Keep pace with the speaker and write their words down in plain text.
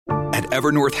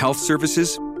Evernorth Health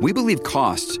Services, we believe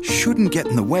costs shouldn't get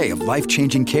in the way of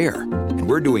life-changing care, and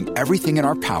we're doing everything in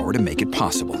our power to make it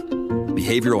possible.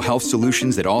 Behavioral health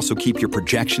solutions that also keep your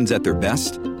projections at their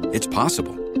best? It's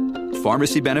possible.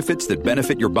 Pharmacy benefits that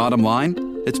benefit your bottom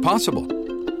line? It's possible.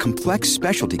 Complex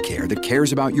specialty care that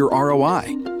cares about your ROI?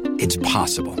 It's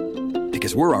possible.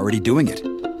 Because we're already doing it.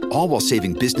 All while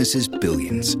saving businesses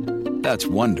billions. That's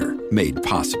Wonder made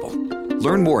possible.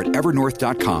 Learn more at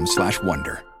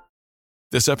evernorth.com/wonder.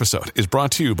 This episode is brought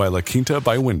to you by La Quinta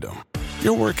by Wyndham.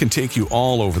 Your work can take you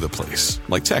all over the place,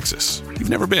 like Texas. You've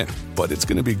never been, but it's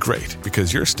going to be great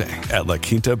because you're staying at La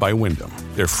Quinta by Wyndham.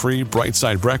 Their free Bright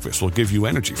Side breakfast will give you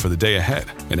energy for the day ahead.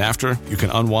 And after, you can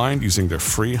unwind using their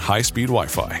free high-speed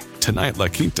Wi-Fi. Tonight, La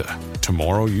Quinta.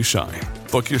 Tomorrow, you shine.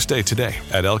 Book your stay today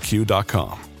at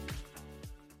lq.com.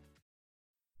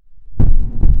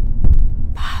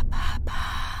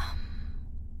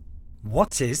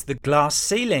 What is the glass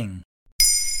ceiling?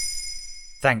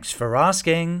 Thanks for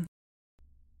asking.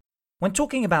 When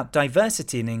talking about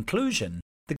diversity and inclusion,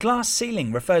 the glass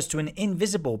ceiling refers to an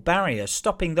invisible barrier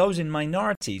stopping those in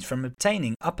minorities from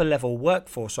obtaining upper-level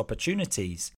workforce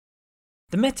opportunities.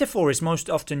 The metaphor is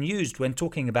most often used when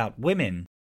talking about women.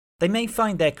 They may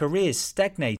find their careers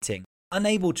stagnating,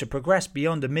 unable to progress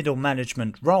beyond a middle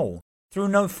management role, through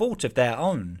no fault of their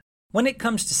own. When it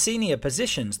comes to senior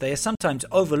positions, they are sometimes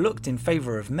overlooked in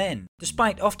favour of men,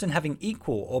 despite often having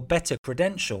equal or better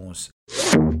credentials.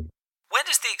 Where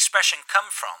does the expression come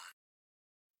from?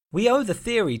 We owe the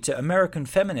theory to American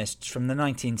feminists from the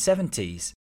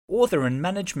 1970s. Author and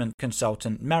management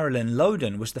consultant Marilyn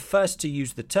Loden was the first to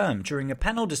use the term during a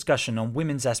panel discussion on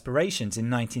women's aspirations in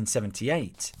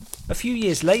 1978. A few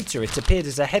years later, it appeared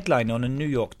as a headline on a New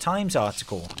York Times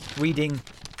article, reading,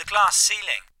 "The Glass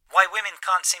Ceiling. Why women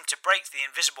can't seem to break the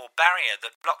invisible barrier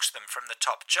that blocks them from the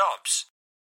top jobs."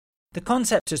 The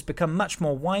concept has become much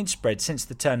more widespread since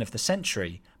the turn of the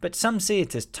century, but some see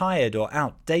it as tired or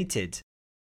outdated.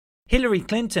 Hillary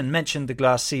Clinton mentioned the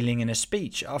glass ceiling in a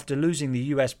speech after losing the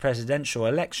US presidential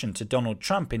election to Donald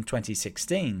Trump in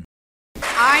 2016.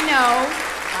 I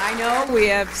know we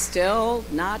have still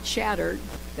not shattered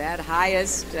that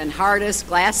highest and hardest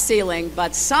glass ceiling,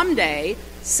 but someday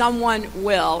someone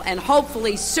will, and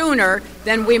hopefully sooner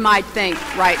than we might think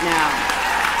right now.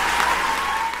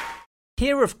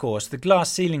 Here, of course, the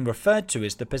glass ceiling referred to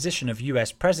is the position of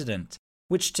US President,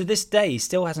 which to this day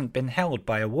still hasn't been held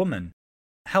by a woman.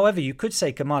 However, you could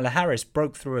say Kamala Harris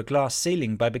broke through a glass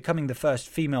ceiling by becoming the first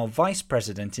female vice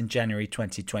president in January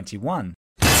 2021.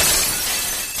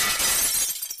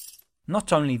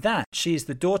 Not only that, she is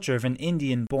the daughter of an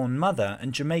Indian-born mother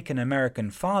and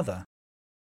Jamaican-American father.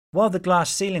 While the glass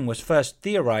ceiling was first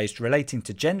theorized relating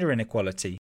to gender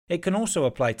inequality, it can also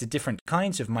apply to different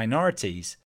kinds of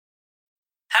minorities.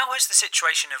 How has the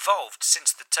situation evolved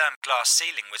since the term glass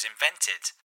ceiling was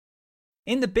invented?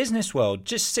 In the business world,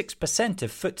 just 6%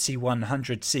 of FTSE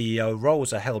 100 CEO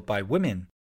roles are held by women.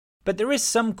 But there is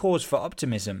some cause for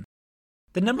optimism.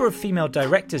 The number of female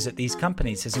directors at these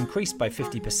companies has increased by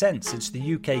 50% since the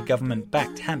UK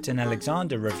government-backed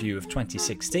Hampton-Alexander Review of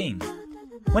 2016.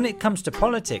 When it comes to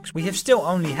politics, we have still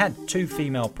only had 2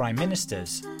 female prime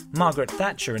ministers, Margaret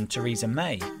Thatcher and Theresa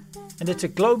May. And at a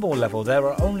global level, there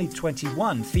are only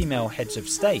 21 female heads of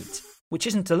state, which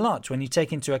isn't a lot when you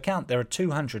take into account there are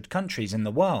 200 countries in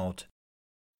the world.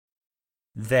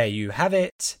 There you have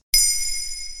it.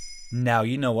 Now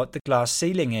you know what the glass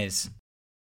ceiling is.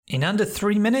 In under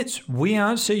 3 minutes, we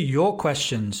answer your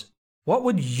questions. What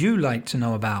would you like to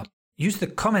know about? Use the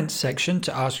comments section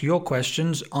to ask your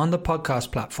questions on the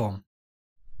podcast platform.